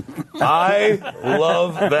 I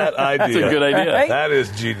love that idea. That's a good idea. Right? That is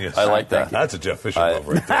genius. I like that. That's a Jeff Fisher moment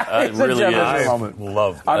right there. It's a Jeff Fisher I moment.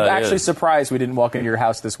 love that. I'm actually surprised we didn't walk into your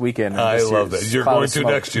house this weekend. I love that. You're going to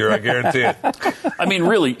next year, I guarantee it. I mean,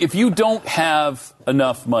 really, if you don't have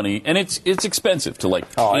enough money, and it's expensive to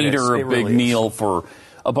cater a big meal for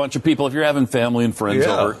a bunch of people. If you're having family and friends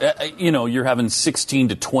over, you're having 16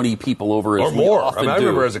 to 20 people over. Or more. I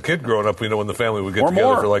remember as a kid growing up, when the family would get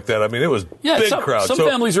together for like that. I mean, it was big crowd. Some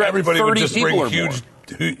families are everybody would just bring more.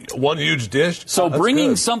 one huge dish. So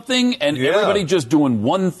bringing something and everybody just doing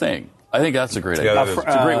one thing. I think that's a great idea. It's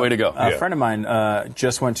a great way to go. A friend of mine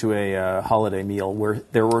just went to a holiday meal where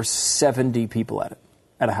there were 70 people at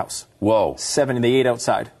a house. Whoa. 70. They ate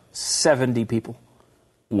outside. 70 people.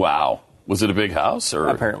 Wow. Was it a big house? Or?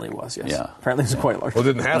 Apparently it was, yes. Yeah. Apparently it was quite large. Well,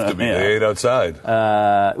 it didn't have to be. They ate outside.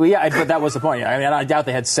 But that was the point. I mean, I doubt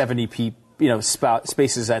they had 70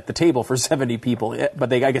 spaces at the table for 70 people.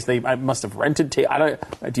 But I guess they must have rented. Do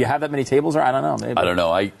you have that many tables? Or I don't know. Maybe. I don't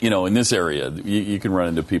know. In this area, you can run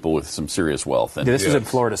into people with some serious wealth. And this was in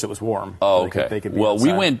Florida, so it was warm. Oh, okay. They could be well,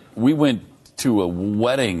 outside. we went to a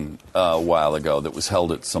wedding a while ago that was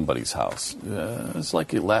held at somebody's house. It was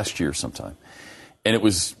like last year sometime, and it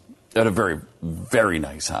was at a very, very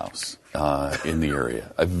nice house in the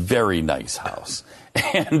area. A very nice house.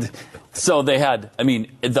 And so they had,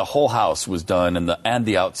 the whole house was done and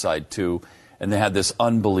the outside too. And they had this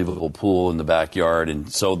unbelievable pool in the backyard. And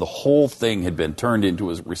so the whole thing had been turned into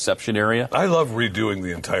a reception area. I love redoing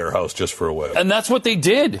the entire house just for a wedding. And that's what they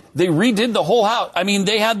did. They redid the whole house.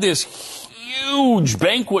 They had this huge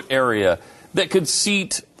banquet area that could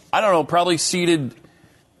seat, probably seated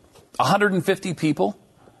 150 people.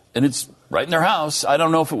 And it's right in their house. I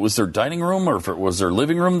don't know if it was their dining room or if it was their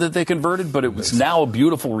living room that they converted, but it was now a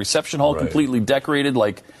beautiful reception hall, completely decorated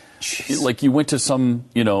like you went to some,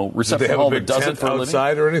 reception hall that does it for a living.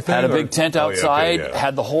 Outside or anything? Had a big tent outside,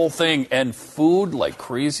 had the whole thing, and food like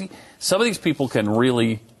crazy. Some of these people can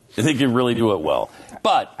really do it well.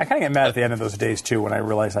 But I kind of get mad at the end of those days too when I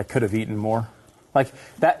realize I could have eaten more. Like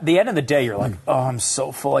that, the end of the day, you're like, oh, I'm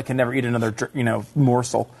so full, I can never eat another,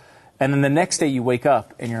 morsel. And then the next day you wake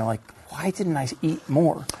up and you're like, why didn't I eat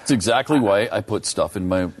more? That's exactly why I put stuff in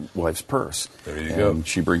my wife's purse. There you go.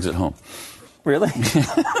 She brings it home. Really?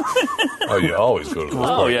 Oh, you always go to the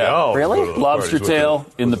party. Oh, yeah. Really? Lobster tail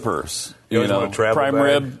in the purse. You know, a travel prime bag.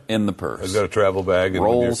 Rib in the purse. I've got a travel bag. And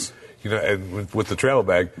rolls. And with the travel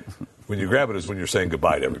bag, when you grab it is when you're saying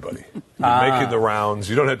goodbye to everybody. You're making the rounds.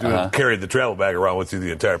 You don't have to carry the travel bag around with you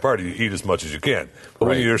the entire party. You eat as much as you can. But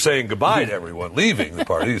when you're saying goodbye to everyone, leaving the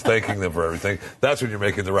party, thanking them for everything, that's when you're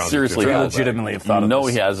making the rounds. Seriously, he legitimately have thought of this.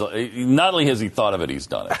 this. He has. Not only has he thought of it, he's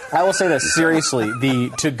done it. I will say this, seriously,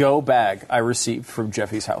 the to-go bag I received from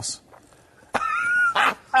Jeffy's house.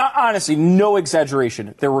 Honestly, no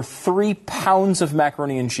exaggeration. There were 3 pounds of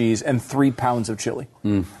macaroni and cheese and 3 pounds of chili.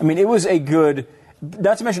 It was a good...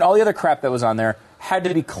 Not to mention all the other crap that was on there had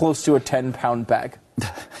to be close to a 10-pound bag.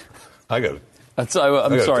 I got it. I'm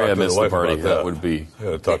sorry I missed the party. That would be... I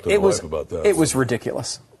got to talk to the wife about that. It was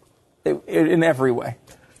ridiculous. In every way.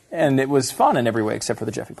 And it was fun in every way except for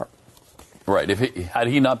the Jeffy part. Right. Had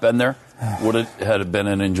he not been there, would it have been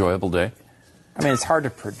an enjoyable day? It's hard to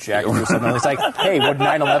project or something. It's like, hey, would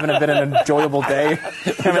 9/11 have been an enjoyable day?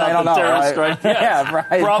 I don't know. Terrorist strike? Yes. Yeah,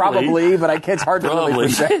 right. Probably, but it's hard to really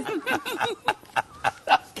project.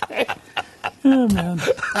 Okay. Oh, man.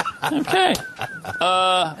 Okay.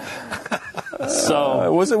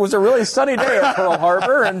 It was a really sunny day at Pearl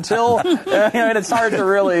Harbor until, it's hard to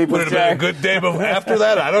really project. Would it have been a good day after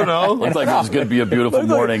that? I don't know. Looked like it was going to be a beautiful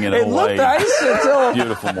morning in Hawaii. It looked nice until...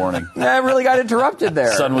 Beautiful morning. I really got interrupted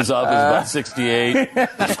there. Sun was up. It was about 68.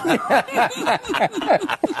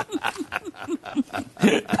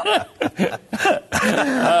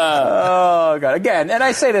 Oh, God. Again, and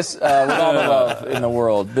I say this with all the love in the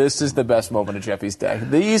world, this is the best moment of Jeffy's day.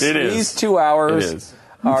 These 2 hours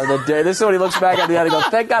are the day. This is when he looks back at the end and goes,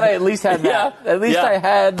 thank God I at least had that. At least I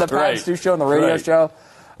had the Pat Stu show and the radio show,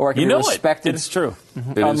 or I can be respected. It's true.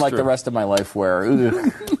 Unlike the rest of my life where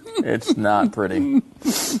it's not pretty.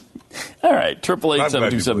 All right,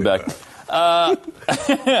 888-727 back.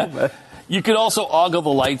 You could also ogle the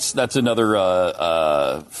lights. That's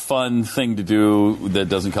another fun thing to do that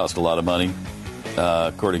doesn't cost a lot of money,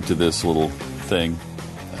 according to this little thing.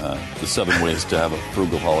 The 7 ways to have a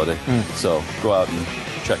frugal holiday. So go out and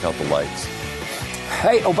check out the lights.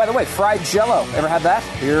 Hey, oh, by the way, fried Jell-O. Ever had that?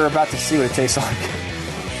 You're about to see what it tastes like.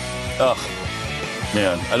 Ugh.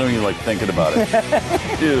 Man, I don't even like thinking about it.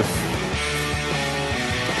 Ew.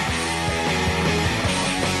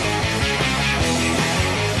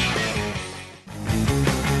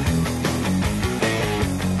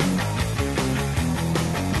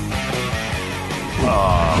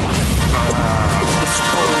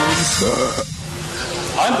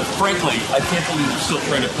 Frankly, I can't believe we're still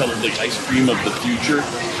trying to peddle the ice cream of the future.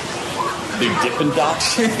 The Dippin'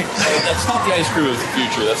 Dots. That's not the ice cream of the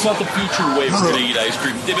future. That's not the future way we're going to eat ice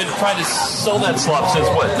cream. They've been trying to sell that slop since,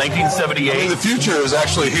 what, 1978? I mean, the future is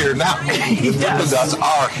actually here now. The Dippin' Dots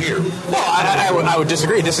are here. Well, I would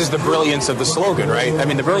disagree. This is the brilliance of the slogan, right? I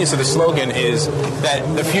mean, the brilliance of the slogan is that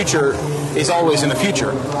the future is always in the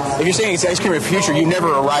future. If you're saying it's ice cream of the future, you never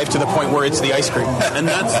arrive to the point where it's the ice cream. And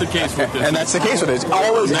that's the case with this. And that's the case with it.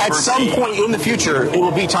 Always, at some point in the future, it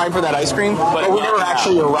will be time for that ice cream, but we never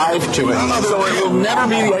actually arrive to it. So it will never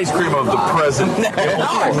be the ice cream of the present. It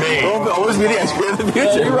will always be the ice cream of the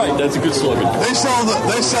future. You're right. That's a good slogan. They sell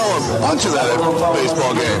a bunch of that at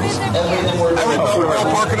baseball games. Every football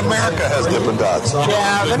park in America has Dippin' Dots.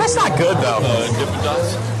 Yeah, but that's not good, though. Dippin'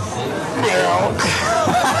 Dots?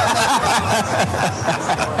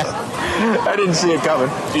 I didn't see it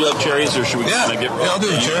coming. Do you like cherries, or should we Yeah, get I'll do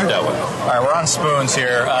the cherry. that one? All right, we're on Spoons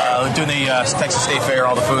here, doing the Texas State Fair,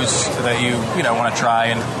 all the foods that you want to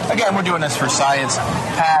try. And again, we're doing this for science.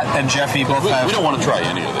 Pat and Jeffy both have... We don't want to try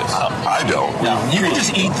any of this. I don't. No, you can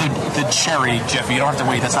just eat the cherry, Jeffy. You don't have to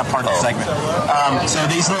wait. That's not part of the segment. So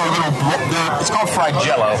these little it's called fried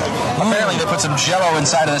Jell-O. Apparently, they put some Jell-O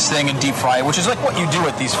inside of this thing and deep fry it, which is like what you do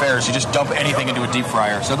at these fairs. You just dump anything into a deep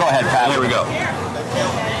fryer. So go ahead, Pat. Here we go.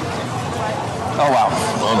 Oh, wow.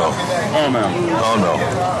 Oh, no. Oh, man. Oh, no.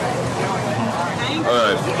 All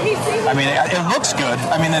right. I mean, it looks good.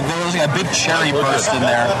 I mean, there's like a big cherry burst in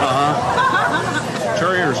there.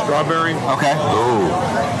 Cherry or strawberry? Okay. Ooh.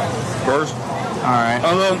 Burst? All right.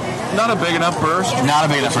 Not a big enough burst. Not a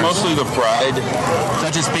big enough burst. Mostly the fried. So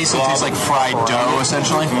it just basically tastes like fried dough,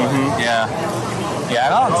 essentially? Mm-hmm. Yeah. Yeah,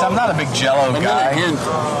 I'm not a big Jell-O guy. A hint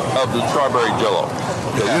of the strawberry Jell-O.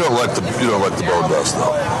 Yeah, you don't like the bone dust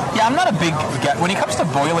though. Yeah, I'm not a big guy. When it comes to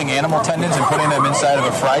boiling animal tendons and putting them inside of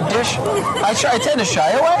a fried dish, I tend to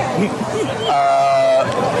shy away.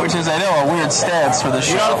 Which is, I know, a weird stance for the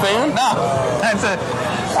show. You're not a fan? No.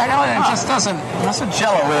 I know, it just doesn't. That's what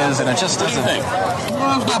Jell-O is, and it just doesn't.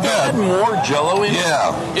 Well, it's not bad. More Jell-O in it?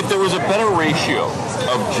 Yeah. If there was a better ratio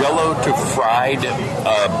of Jell-O to fried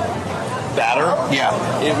batter, yeah,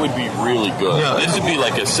 it would be really good. Yeah. This would be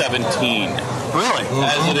like a 17. Really?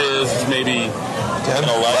 As it is, maybe 10,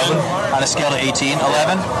 11. On a scale of 18,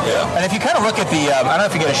 11? Yeah. And if you kind of look at the, I don't know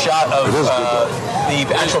if you get a shot of the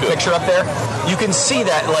actual picture up there, you can see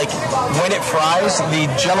that, like, when it fries, the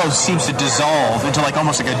Jell-O seems to dissolve into, like,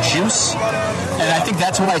 almost like a juice. And I think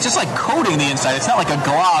that's why it's just like coating the inside. It's not like a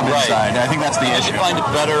glob inside. I think that's the issue. I should find a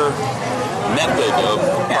better method of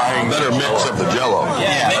frying. Better mix of the Jell-O.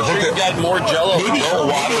 Yeah, make sure you got more Jell-O.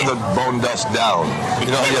 Don't water the bone dust down.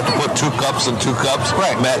 You know, you have to put 2 cups and 2 cups.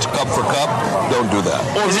 Right. Match cup for cup. Don't do that.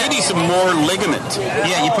 Or maybe some more ligament.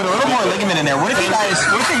 Yeah, you put a little more ligament in there. What if you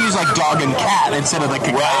use like dog and cat instead of like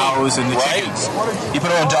the cows and the chickens? You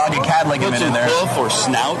put a little dog and cat ligament in there. Put some hoof or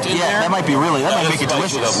snout in there. Yeah, that might make it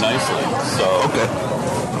delicious. It up nicely. So okay.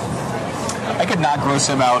 I could not gross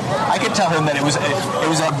him out. I could tell him that it was a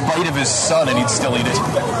bite of his son, and he'd still eat it.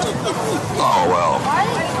 Oh well.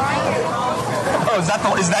 Oh, is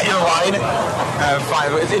that your line?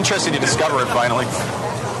 Fine. It's interesting to discover it finally.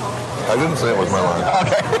 I didn't say it was my line.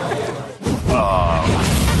 Okay.